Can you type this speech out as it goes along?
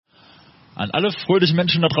An alle fröhlichen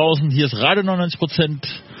Menschen da draußen, hier ist Radio 99%,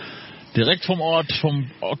 direkt vom Ort, vom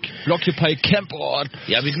Blockupy Camp Ort.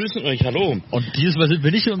 Ja, wir grüßen euch, hallo. Und dieses Mal sind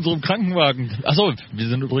wir nicht in unserem Krankenwagen. Achso, wir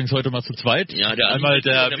sind übrigens heute mal zu zweit. Ja, der einmal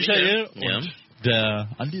der Michael ja. Und der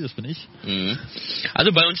Andi, das bin ich. Mhm.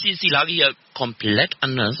 Also bei uns ist die Lage hier komplett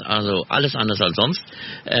anders, also alles anders als sonst.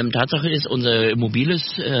 Tatsache ist, unser mobiles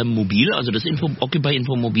Mobil, also das Occupy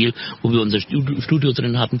Infomobil, wo wir unser Studio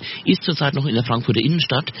drin hatten, ist zurzeit noch in der Frankfurter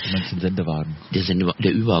Innenstadt. Du meinst den Sendewagen?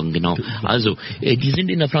 Der Ü-Wagen, genau. Also, die sind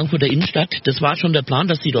in der Frankfurter Innenstadt. Das war schon der Plan,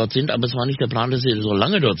 dass die dort sind, aber es war nicht der Plan, dass sie so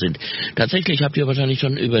lange dort sind. Tatsächlich habt ihr wahrscheinlich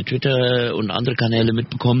schon über Twitter und andere Kanäle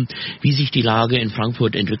mitbekommen, wie sich die Lage in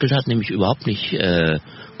Frankfurt entwickelt hat, nämlich überhaupt nicht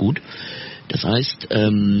gut. Das heißt,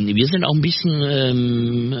 wir sind auch ein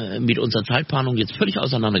bisschen mit unserer Zeitplanung jetzt völlig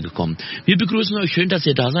auseinandergekommen. Wir begrüßen euch, schön, dass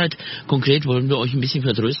ihr da seid. Konkret wollen wir euch ein bisschen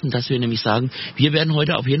vertrösten, dass wir nämlich sagen, wir werden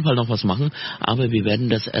heute auf jeden Fall noch was machen, aber wir werden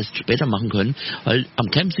das erst später machen können, weil am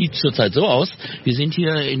Camp sieht es zurzeit so aus, wir sind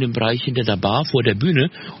hier in dem Bereich hinter der Bar vor der Bühne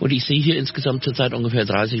und ich sehe hier insgesamt zurzeit ungefähr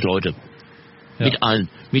 30 Leute. Ja. Mit allen.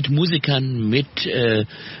 Mit Musikern, mit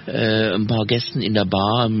ein paar Gästen in der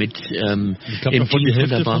Bar, mit ich glaube, davon die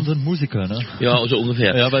Hälfte davon sind Musiker, ne? Ja, also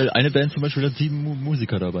ungefähr. Ja, weil eine Band zum Beispiel hat 7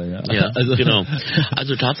 Musiker dabei, ja. Ja, also genau.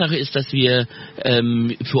 Also Tatsache ist, dass wir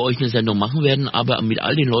für euch eine Sendung machen werden, aber mit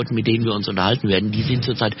all den Leuten, mit denen wir uns unterhalten werden, die sind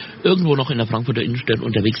zurzeit irgendwo noch in der Frankfurter Innenstadt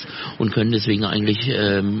unterwegs und können deswegen eigentlich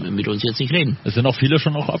mit uns jetzt nicht reden. Es sind auch viele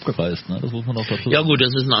schon auch abgereist, ne? Das muss man auch dazu sagen. Ja gut,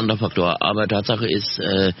 das ist ein anderer Faktor, aber Tatsache ist,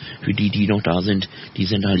 für die noch da sind, die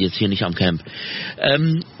sind halt jetzt hier nicht am Camp.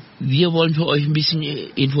 Wir wollen für euch ein bisschen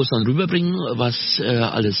Infos dann rüberbringen, was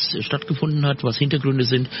alles stattgefunden hat, was Hintergründe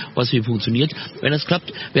sind, was wie funktioniert. Wenn das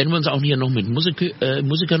klappt, werden wir uns auch hier noch mit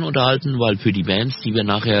Musikern unterhalten, weil für die Bands, die wir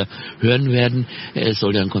nachher hören werden, es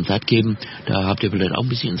soll ja ein Konzert geben. Da habt ihr vielleicht auch ein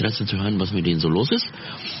bisschen Interesse zu hören, was mit denen so los ist.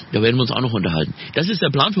 Da werden wir uns auch noch unterhalten. Das ist der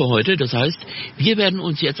Plan für heute. Das heißt, wir werden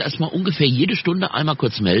uns jetzt erstmal ungefähr jede Stunde einmal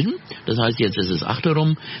kurz melden. Das heißt, jetzt ist es 8 Uhr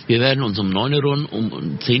rum. Wir werden uns um 9 Uhr rum,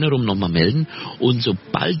 um 10 Uhr rum nochmal melden. Und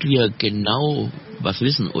sobald wir genau was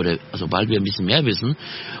wissen oder sobald wir ein bisschen mehr wissen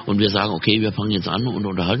und wir sagen, okay, wir fangen jetzt an und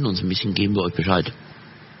unterhalten uns ein bisschen, geben wir euch Bescheid.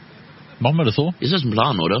 Machen wir das so? Ist das ein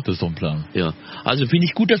Plan, oder? Das ist doch ein Plan. Ja, also finde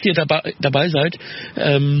ich gut, dass ihr dabei seid.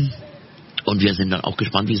 Und wir sind dann auch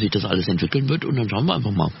gespannt, wie sich das alles entwickeln wird und dann schauen wir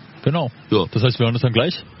einfach mal. Genau. Ja. Das heißt, wir hören uns dann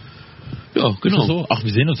gleich? Ja, genau. So? Ach,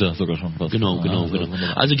 wir sehen uns ja sogar schon fast. Genau.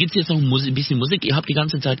 Also gibt's jetzt noch ein bisschen Musik. Ihr habt die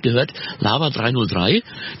ganze Zeit gehört, Lava 303.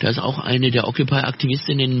 Da ist auch eine der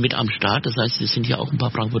Occupy-Aktivistinnen mit am Start. Das heißt, es sind ja auch ein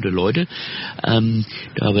paar Frankfurter Leute. Da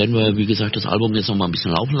werden wir, wie gesagt, das Album jetzt noch mal ein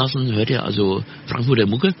bisschen laufen lassen. Hört ihr also Frankfurter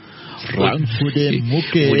Mucke? Frankfurter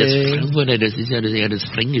Mucke. Oh, das Frankfurter, das ist ja eher das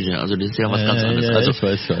Fränkische. Also das ist ja was ganz anderes. Ja, also, ich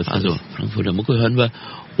weiß. Also Frankfurter Mucke hören wir.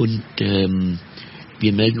 Und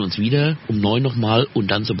wir melden uns wieder um 9 nochmal und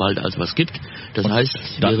dann sobald es was gibt. Das und heißt,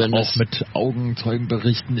 wir werden auch mit Augenzeugen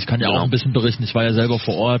berichten. Ich kann ja genau. auch ein bisschen berichten. Ich war ja selber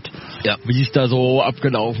vor Ort, ja. Wie es da so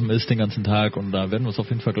abgelaufen ist den ganzen Tag. Und da werden wir uns auf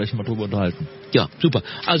jeden Fall gleich mal drüber unterhalten. Ja, super.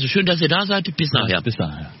 Also schön, dass ihr da seid. Bis nachher. Bis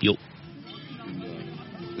nachher. Jo.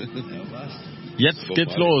 Jetzt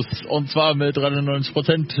geht's los. Und zwar mit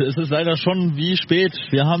 93%. Es ist leider schon wie spät.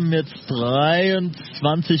 Wir haben jetzt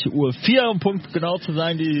 23:04 Uhr, um Punkt genau zu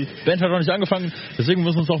sein. Die Band hat noch nicht angefangen. Deswegen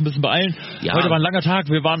müssen wir uns auch ein bisschen beeilen. Ja. Heute war ein langer Tag.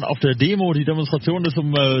 Wir waren auf der Demo. Die Demonstration ist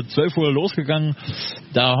um 12 Uhr losgegangen.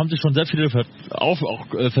 Da haben sich schon sehr viele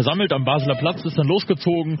versammelt. Am Basler Platz ist dann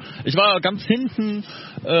losgezogen. Ich war ganz hinten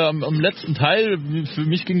am letzten Teil. Für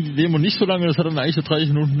mich ging die Demo nicht so lange. Das hat dann eigentlich so 30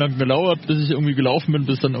 Minuten lang gedauert, bis ich irgendwie gelaufen bin,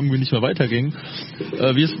 bis dann irgendwie nicht mehr weiterging.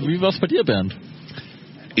 Wie war es bei dir, Bernd?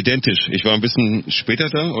 Identisch. Ich war ein bisschen später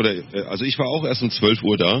da, also ich war auch erst um 12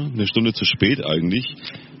 Uhr da, eine Stunde zu spät eigentlich,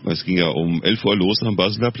 weil es ging ja um 11 Uhr los am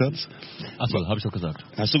Basler Platz. Achso, habe ich doch gesagt.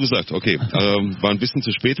 Hast du gesagt, okay. War ein bisschen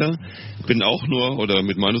zu später, bin auch nur, oder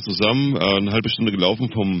mit Manu zusammen, eine halbe Stunde gelaufen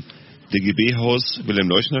vom DGB-Haus,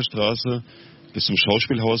 Wilhelm-Leuschner-Straße, bis zum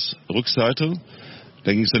Schauspielhaus Rückseite.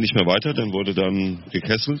 Dann ging es dann nicht mehr weiter, dann wurde dann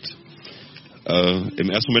gekesselt. Im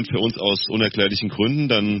ersten Moment für uns aus unerklärlichen Gründen,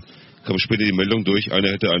 dann kam später die Meldung durch, einer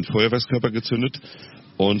hätte einen Feuerwerkskörper gezündet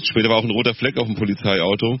und später war auch ein roter Fleck auf dem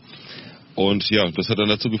Polizeiauto und ja, das hat dann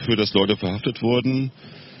dazu geführt, dass Leute verhaftet wurden,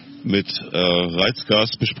 mit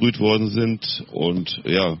Reizgas besprüht worden sind und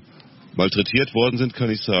ja, malträtiert worden sind,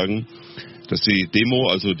 kann ich sagen, dass die Demo,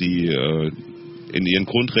 also die in ihren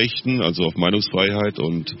Grundrechten, also auf Meinungsfreiheit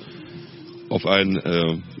und auf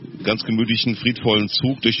einen ganz gemütlichen, friedvollen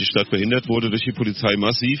Zug durch die Stadt behindert wurde, durch die Polizei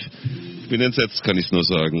massiv. Ich bin entsetzt, kann ich es nur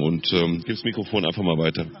sagen. Und gib das Mikrofon einfach mal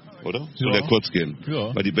weiter, oder? Soll der kurz gehen?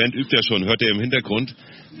 Ja. Weil die Band übt ja schon, hört ihr im Hintergrund.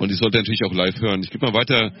 Und ich sollte natürlich auch live hören. Ich gebe mal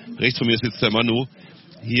weiter, rechts von mir sitzt der Manu.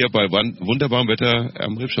 hier bei wunderbarem Wetter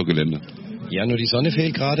am Rebstockgelände. Ja, nur die Sonne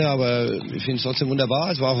fehlt gerade, aber ich finde es trotzdem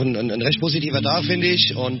wunderbar. Es war auch ein recht positiver Tag, finde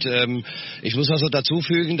ich. Und ich muss also dazu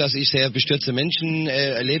fügen, dass ich sehr bestürzte Menschen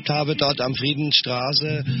erlebt habe dort am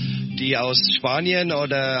Friedensstraße, die aus Spanien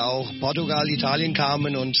oder auch Portugal, Italien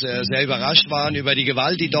kamen und sehr überrascht waren über die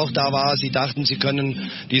Gewalt, die doch da war. Sie dachten, sie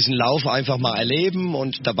können diesen Lauf einfach mal erleben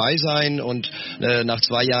und dabei sein. Und nach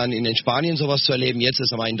 2 Jahren in Spanien sowas zu erleben, jetzt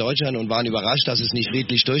ist er mal in Deutschland und waren überrascht, dass es nicht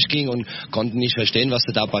friedlich durchging und konnten nicht verstehen, was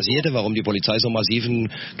da passierte, warum die Polizei so massiven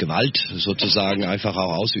Gewalt sozusagen einfach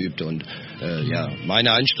auch ausübt. Und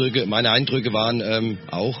meine Eindrücke waren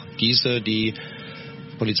auch diese. Die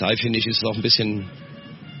Polizei, finde ich, ist auch ein bisschen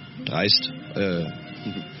dreist.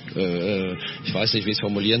 Ich weiß nicht, wie ich es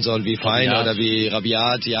formulieren soll, wie fein rabiat. Oder wie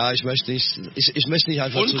rabiat. Ja, ich möchte nicht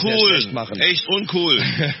einfach zu sehr schlecht machen. Echt uncool.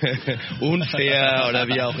 Unfair oder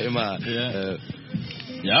wie auch immer.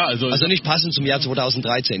 Ja, also nicht passend zum Jahr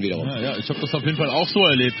 2013 wiederum. Ja, ich habe das auf jeden Fall auch so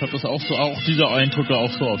erlebt. Ich habe das auch diese Eindrücke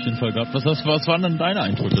auch so auf jeden Fall gehabt. Was waren denn deine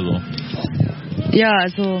Eindrücke so? Ja,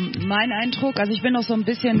 also mein Eindruck, also ich bin noch so ein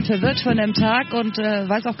bisschen verwirrt von dem Tag und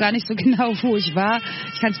weiß auch gar nicht so genau, wo ich war.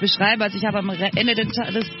 Ich kann es beschreiben, also ich habe am Ende des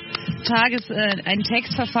Tages einen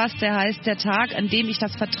Text verfasst, der heißt Der Tag, an dem ich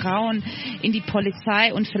das Vertrauen in die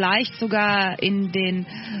Polizei und vielleicht sogar in den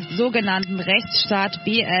sogenannten Rechtsstaat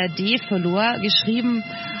BRD verlor, geschrieben.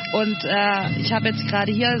 Und ich habe jetzt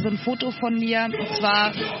gerade hier so ein Foto von mir, und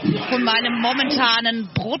zwar von meinem momentanen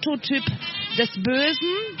Prototyp des Bösen.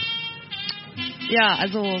 Ja,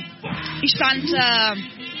 also ich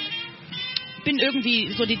bin irgendwie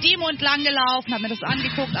so die Demo entlang gelaufen, habe mir das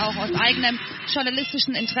angeguckt, auch aus eigenem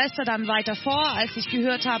journalistischen Interesse dann weiter vor, als ich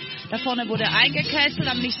gehört habe, da vorne wurde eingekesselt,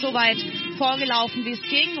 dann bin ich so weit vorgelaufen, wie es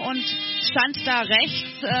ging und stand da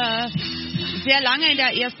rechts sehr lange in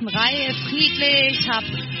der ersten Reihe, friedlich, habe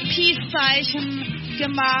Peace-Zeichen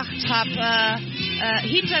gemacht, habe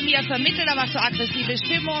hinter mir vermittelt, da war so aggressive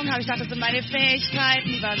Stimmung, habe ich gedacht, das sind meine Fähigkeiten,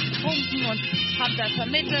 die waren betrunken und habe da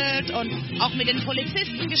vermittelt und auch mit den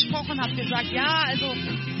Polizisten gesprochen, habe gesagt, ja, also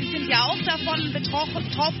sie sind ja auch davon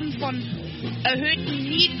betroffen von erhöhten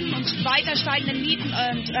Mieten und weiter steigenden Mieten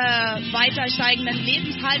und weiter steigenden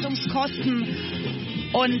Lebenshaltungskosten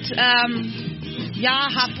und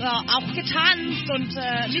habe auch getanzt und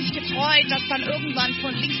mich gefreut, dass dann irgendwann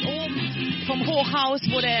von links oben vom Hochhaus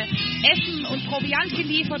wurde Essen und Proviant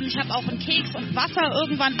geliefert und ich habe auch einen Keks und Wasser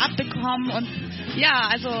irgendwann abbekommen und ja,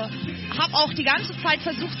 also habe auch die ganze Zeit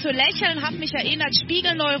versucht zu lächeln, habe mich erinnert,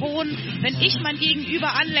 Spiegelneuronen, wenn ich mein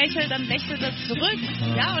Gegenüber anlächle, dann lächelt es zurück,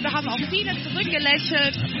 ja, und da haben auch viele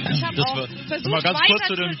zurückgelächelt. Ich habe auch versucht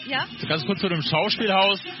ganz kurz zu dem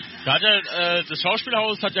Schauspielhaus. Da hat das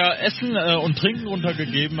Schauspielhaus hat ja Essen und Trinken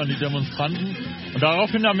runtergegeben an die Demonstranten und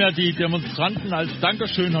daraufhin haben ja die Demonstranten als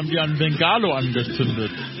Dankeschön haben die einen Bengalo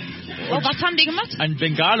angezündet. Oh, was haben die gemacht? Ein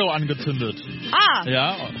Bengalo angezündet. Ah!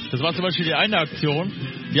 Ja, das war zum Beispiel die eine Aktion.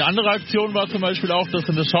 Die andere Aktion war zum Beispiel auch, dass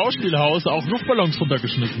in das Schauspielhaus auch Luftballons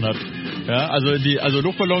runtergeschmissen hat. Ja, also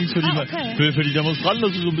Luftballons für die Demonstranten,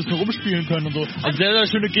 dass sie so ein bisschen rumspielen können und so. Also sehr, sehr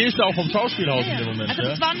schöne Geste auch vom Schauspielhaus in dem Moment. Also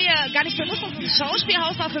das war mir gar nicht bewusst, dass das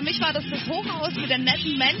Schauspielhaus war. Für mich war das Hochhaus mit den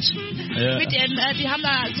netten Menschen, mit den, die haben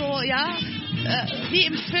da so, wie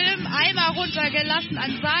im Film Eimer runtergelassen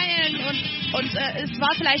an Seilen und es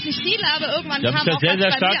war vielleicht nicht viel, aber irgendwann kam auch sehr,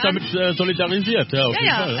 sehr stark damit solidarisiert. Ja, auf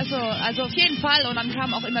jeden Fall. Also auf jeden Fall und dann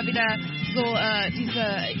kam auch immer wieder so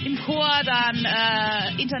diese im Chor dann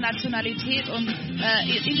Internationalität und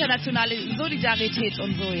internationale Solidarität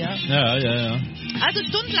und so, ja. Ja. Also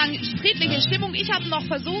stundenlang friedliche Stimmung. Ich habe noch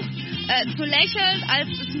versucht zu lächeln, als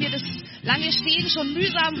es mir das lange Stehen schon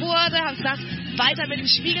mühsam wurde, habe gesagt, weiter mit den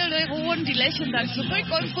Spiegelneuronen, die lächeln dann zurück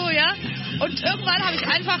und so, ja. Und irgendwann habe ich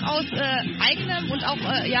einfach aus eigenem und auch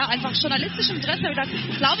einfach journalistischem Interesse gedacht,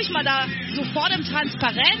 glaube ich mal da so vor dem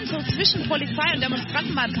Transparent, so zwischen Polizei und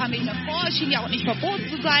Demonstranten mal ein paar Meter vor, schien ja auch nicht verboten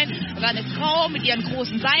zu sein, da war eine Frau mit ihren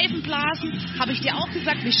großen Seifenblasen, habe ich dir auch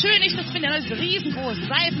gesagt, wie schön ich das finde, diese riesengroßen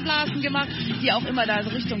Seifenblasen gemacht, die auch immer da so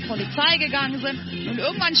Richtung Polizei gegangen sind und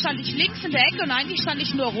irgendwann stand ich links in der Ecke und eigentlich stand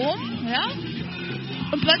ich nur rum, ja,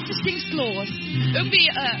 und plötzlich ging's los. Irgendwie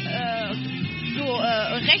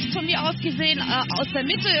rechts von mir aus gesehen, aus der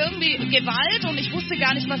Mitte irgendwie Gewalt und ich wusste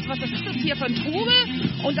gar nicht, was ist das hier für ein Trubel.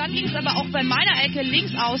 Und dann ging es aber auch bei meiner Ecke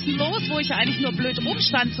links außen los, wo ich ja eigentlich nur blöd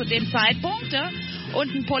rumstand zu dem Zeitpunkt. Ja?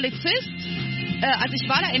 Und ein Polizist, also ich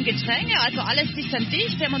war da in Gedränge, also alles dicht an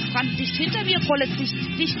dicht, Demonstranten dicht hinter mir, Polizist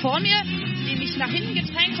dicht vor mir, die mich nach hinten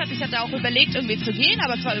gedrängt hat. Ich hatte auch überlegt, irgendwie zu gehen,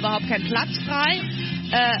 aber es war überhaupt kein Platz frei.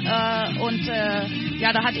 Da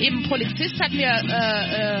hat eben ein Polizist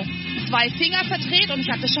mir 2 Finger verdreht und ich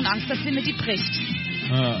hatte schon Angst, dass sie mir die bricht.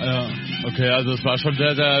 Ja. Okay, also es war schon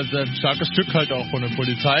sehr, sehr, sehr ein starkes Stück halt auch von der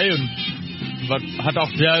Polizei und hat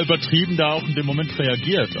auch sehr übertrieben da auch in dem Moment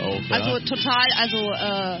reagiert auch. Ja? Also total,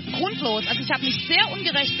 grundlos. Also ich habe mich sehr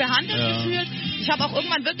ungerecht behandelt gefühlt. Ich habe auch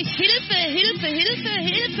irgendwann wirklich Hilfe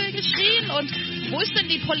geschrien und wo ist denn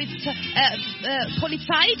die Polizei,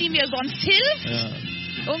 die mir sonst hilft? Ja.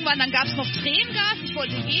 Irgendwann, dann gab es noch Tränengas, ich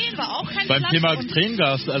wollte gehen, war auch kein Beim Platz. Thema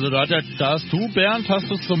Tränengas, also da hast du, Bernd,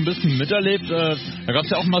 hast du es so ein bisschen miterlebt, da gab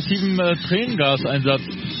es ja auch massiven Tränengaseinsatz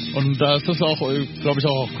und da ist das auch, glaube ich,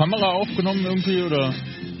 auch auf Kamera aufgenommen irgendwie, oder?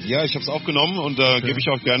 Ja, ich habe es aufgenommen und da gebe ich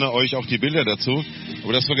auch gerne euch auch die Bilder dazu.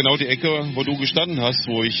 Aber das war genau die Ecke, wo du gestanden hast,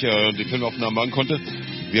 wo ich die Filmaufnahmen machen konnte.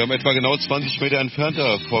 Wir haben etwa genau 20 Meter entfernt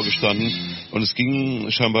davor gestanden und es ging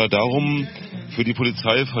scheinbar darum, für die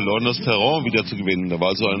Polizei verlorenes Terrain wieder zu gewinnen. Da war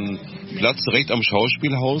also ein Platz direkt am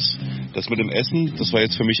Schauspielhaus. Das mit dem Essen, das war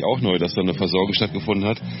jetzt für mich auch neu, dass da eine Versorgung stattgefunden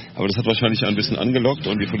hat. Aber das hat wahrscheinlich ein bisschen angelockt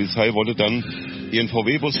und die Polizei wollte dann ihren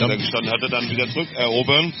VW-Bus, der da gestanden hatte, dann wieder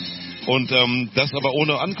zurückerobern. Und das aber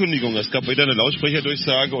ohne Ankündigung. Es gab weder eine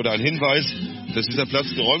Lautsprecherdurchsage oder einen Hinweis, dass dieser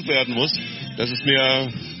Platz geräumt werden muss. Das ist mir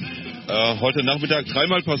heute Nachmittag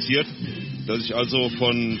 3-mal passiert, dass ich also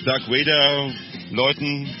von Darth Vader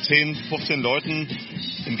Leuten, 10, 15 Leuten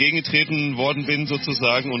entgegengetreten worden bin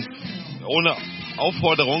sozusagen und ohne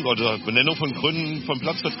Aufforderung oder Benennung von Gründen vom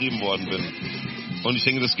Platz vertrieben worden bin. Und ich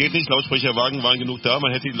denke, das geht nicht. Lautsprecherwagen waren genug da.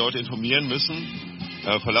 Man hätte die Leute informieren müssen.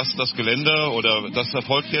 Verlasst das Gelände oder das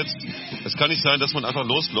erfolgt jetzt. Es kann nicht sein, dass man einfach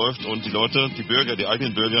losläuft und die Leute, die Bürger, die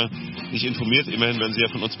eigenen Bürger nicht informiert. Immerhin werden sie ja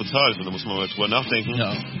von uns bezahlt. Und da muss man mal drüber nachdenken,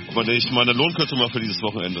 ob man nicht mal eine Lohnkürzung macht für dieses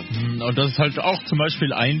Wochenende. Und das ist halt auch zum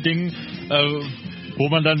Beispiel ein Ding, wo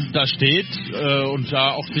man dann da steht und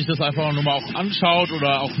da auch sich das einfach nur mal auch anschaut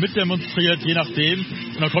oder auch mitdemonstriert, je nachdem.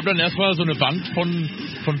 Und dann kommt dann erstmal so eine Wand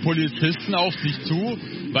von Polizisten auf sich zu,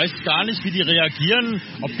 weiß gar nicht, wie die reagieren,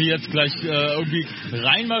 ob die jetzt gleich irgendwie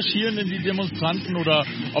reinmarschieren in die Demonstranten oder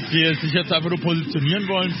ob die sich jetzt einfach nur positionieren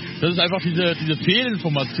wollen. Das ist einfach diese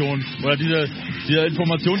Fehlinformation oder diese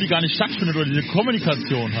Information, die gar nicht stattfindet oder diese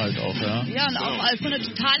Kommunikation halt auch. Ja, und auch als so eine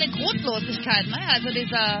totale Grundlosigkeit. Ne? Also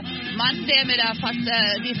dieser Mann, der mir da fast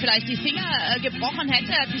vielleicht die Finger gebrochen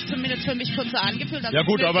hätte, hat sich zumindest für mich kurz so angefühlt. Ja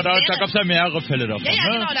gut, aber da gab es ja mehrere Fälle davon. Ja,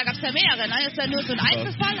 ne? Genau, da gab es ja mehrere. Ne? Das ist ja nur so ein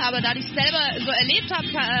Einzelfall, aber da ich es selber so erlebt habe,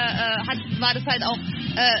 war das halt auch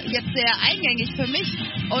jetzt sehr eingängig für mich.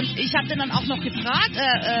 Und ich habe den dann auch noch gefragt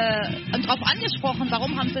und darauf angesprochen,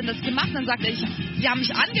 warum haben sie denn das gemacht? Und dann sagte ich, die haben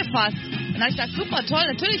mich angefasst. Und dann habe ich gesagt, super, toll,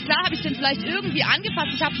 natürlich, klar habe ich den vielleicht irgendwie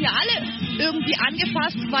angefasst. Ich habe hier alle irgendwie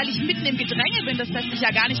angefasst, weil ich mitten im Gedränge bin. Das lässt sich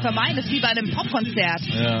ja gar nicht vermeiden. Das ist wie bei einem Popkonzert.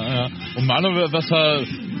 Ja. Und Manu,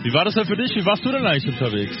 wie war das denn für dich? Wie warst du denn eigentlich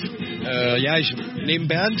unterwegs? Ich neben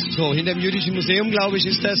Bernd, so hinter dem Jüdischen Museum, glaube ich,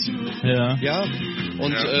 ist das. Ja.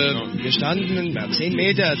 Und wir standen 10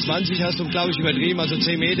 Meter, 20 hast du, glaube ich, übertrieben, also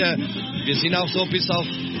 10 Meter. Wir sind auch so bis auf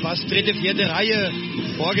fast 3., 4. Reihe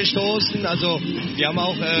vorgestoßen. Also wir haben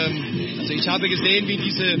auch, ich habe gesehen, wie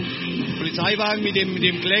diese Polizeiwagen mit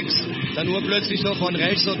dem Klecks dann urplötzlich so von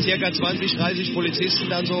rechts so circa 20, 30 Polizisten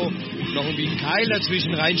dann so noch irgendwie einen Keil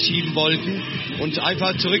dazwischen reinschieben wollten und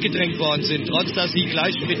einfach zurückgedrängt worden sind. Trotz, dass sie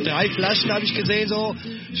gleich mit 3 Flaschen, habe ich gesehen, so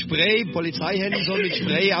Spray, Polizeihände so mit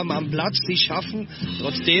Spray am Platz sich schaffen.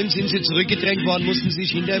 Trotzdem sind sie zurückgedrängt worden, mussten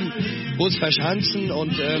sich hinter dem Bus verschanzen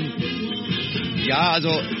und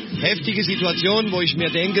also heftige Situation, wo ich mir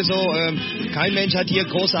denke, so kein Mensch hat hier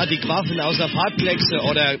großartig Waffen außer Farbkleckse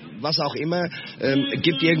oder was auch immer.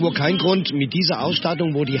 Gibt irgendwo keinen Grund mit dieser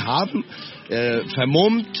Ausstattung, wo die haben,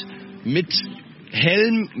 vermummt, mit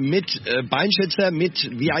Helm, mit Beinschützer,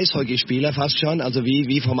 mit wie Eishockeyspieler fast schon, also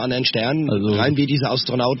wie vom anderen Stern, also rein wie diese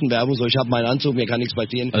Astronautenwerbung, so ich habe meinen Anzug, mir kann nichts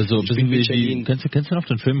passieren. Also kennst du noch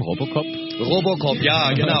den Film Robocop? Robocop,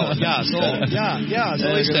 ja, genau,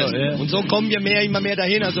 so ist das. Ja. Und so kommen wir immer mehr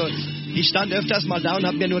dahin, also ich stand öfters mal da und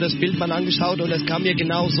habe mir nur das Bild mal angeschaut und es kam mir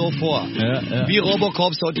genau so vor. Ja. Wie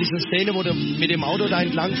Robocop, so diese Szene, wo du mit dem Auto da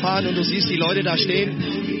entlang fahren und du siehst die Leute da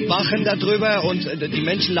stehen, wachen da drüber und die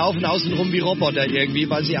Menschen laufen außen rum wie Roboter irgendwie,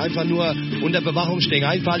 weil sie einfach nur unter Bewachung stehen.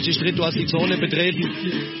 Ein falscher Schritt, du hast die Zone betreten.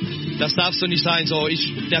 Das darfst du nicht sein. So,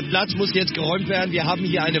 der Platz muss jetzt geräumt werden. Wir haben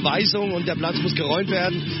hier eine Weisung und der Platz muss geräumt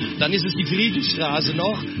werden. Dann ist es die Friedensstraße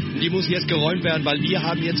noch. Und die muss jetzt geräumt werden, weil wir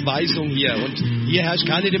haben jetzt Weisung hier. Und hier herrscht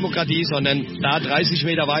keine Demokratie, sondern da 30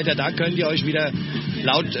 Meter weiter, da könnt ihr euch wieder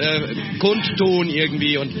laut kundtun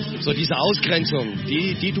irgendwie. Und so diese Ausgrenzung,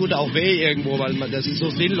 die tut auch weh irgendwo, weil das ist so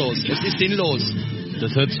sinnlos. Es ist sinnlos.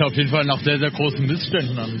 Das hört sich auf jeden Fall nach sehr, sehr großen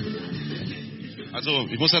Missständen an. Also,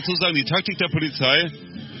 ich muss dazu sagen, die Taktik der Polizei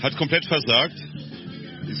hat komplett versagt.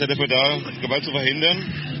 Sie ist ja dafür da, Gewalt zu verhindern.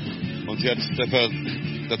 Und sie hat dafür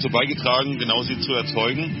dazu beigetragen, genau sie zu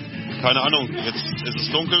erzeugen. Keine Ahnung, jetzt ist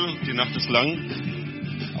es dunkel, die Nacht ist lang.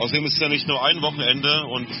 Außerdem ist es ja nicht nur ein Wochenende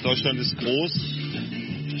und Deutschland ist groß.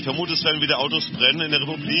 Ich vermute, es werden wieder Autos brennen in der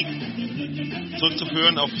Republik.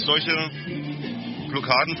 Zurückzuführen auf solche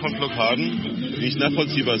Blockaden, die nicht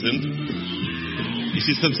nachvollziehbar sind. Ich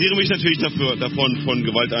distanziere mich natürlich davon von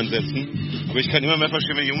Gewalteinsätzen, aber ich kann immer mehr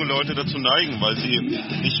verstehen, wenn junge Leute dazu neigen, weil sie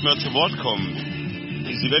nicht mehr zu Wort kommen.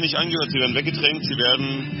 Sie werden nicht angehört, sie werden weggedrängt,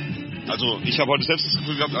 ich habe heute selbst das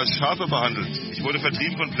Gefühl gehabt, als Schafe behandelt. Ich wurde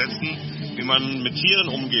vertrieben von Plätzen, wie man mit Tieren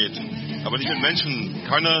umgeht, aber nicht mit Menschen.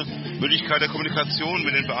 Keine Möglichkeit der Kommunikation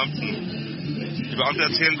mit den Beamten. Die Beamten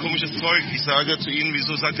erzählen komisches Zeug. Ich sage zu ihnen,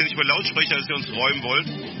 wieso sagt ihr nicht über Lautsprecher, dass ihr uns räumen wollt?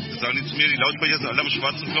 Dann sagen die zu mir, die Lautsprecher sind alle am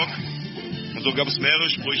schwarzen Block. Und so gab es mehrere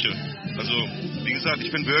Sprüche. Also, wie gesagt,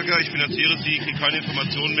 ich bin Bürger, ich finanziere sie, kriege keine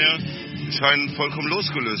Informationen mehr. Sie scheinen vollkommen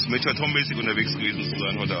losgelöst, Mechaton-mäßig unterwegs gewesen zu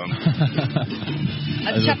sein heute Abend.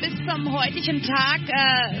 Also ich habe bis zum heutigen Tag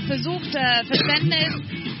versucht, Verständnis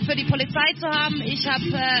für die Polizei zu haben. Ich habe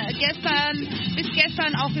bis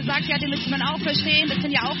gestern auch gesagt, ja, die müssen man auch verstehen. Das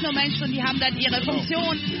sind ja auch nur Menschen und die haben dann ihre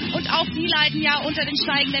Funktion. Und auch die leiden ja unter den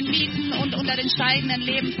steigenden Mieten und unter den steigenden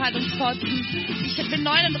Lebenshaltungskosten. Ich bin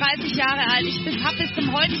 39 Jahre alt. Ich habe bis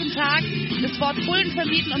zum heutigen Tag das Wort Bullen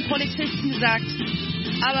vermieden und Polizisten gesagt.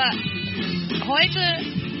 Aber heute,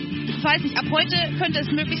 ich weiß nicht, ab heute könnte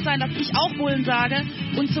es möglich sein, dass ich auch Bullen sage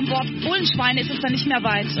und zum Wort Bullenschweine ist es dann nicht mehr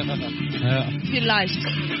weit. Ja. Vielleicht.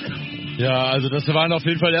 Ja, also das waren auf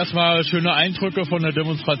jeden Fall erstmal schöne Eindrücke von der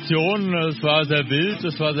Demonstration. Es war sehr wild,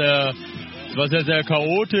 es war sehr, sehr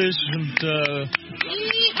chaotisch und das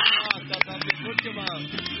habt ihr gut gemacht.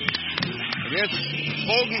 Und jetzt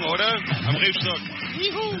Drogen, oder? Am Rebstock.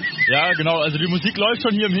 ja, genau, also die Musik läuft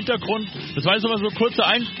schon hier im Hintergrund. Das waren jetzt immer so kurze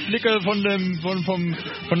Einblicke von dem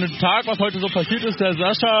Tag, was heute so passiert ist. Der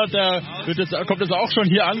Sascha, kommt jetzt auch schon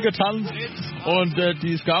hier angetanzt und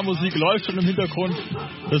die Ska-Musik läuft schon im Hintergrund.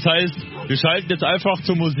 Das heißt, wir schalten jetzt einfach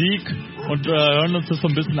zur Musik und hören uns das so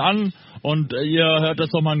ein bisschen an. Und ihr hört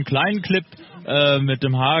jetzt noch mal einen kleinen Clip mit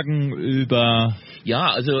dem Hagen über...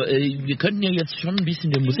 Ja, also wir könnten ja jetzt schon ein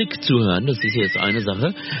bisschen der Musik zuhören, das ist jetzt eine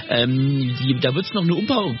Sache. Da wird es noch eine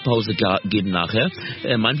Umpause geben nachher.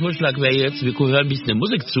 Mein Vorschlag wäre jetzt, wir hören ein bisschen der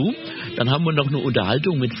Musik zu, dann haben wir noch eine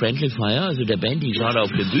Unterhaltung mit Friendly Fire, also der Band, die gerade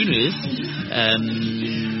auf der Bühne ist.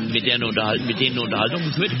 Mit denen Unterhaltung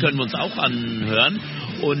geführt, können wir uns auch anhören.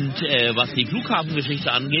 Und was die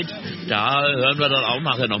Flughafengeschichte angeht, da hören wir dann auch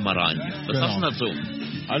nachher nochmal rein. Was sagst du dazu?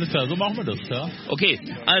 Alles klar, so machen wir das, ja. Okay,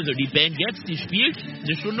 also die Band jetzt, die spielt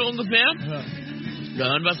eine Stunde ungefähr. Ja. Da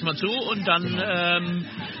hören wir es mal zu und dann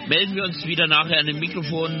melden wir uns wieder nachher an dem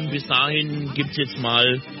Mikrofon. Bis dahin gibt es jetzt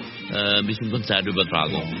mal ein bisschen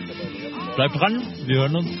Konzertübertragung. Bleibt dran, wir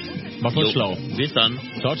hören uns. Macht uns schlau. Bis dann.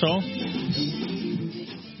 Ciao, ciao.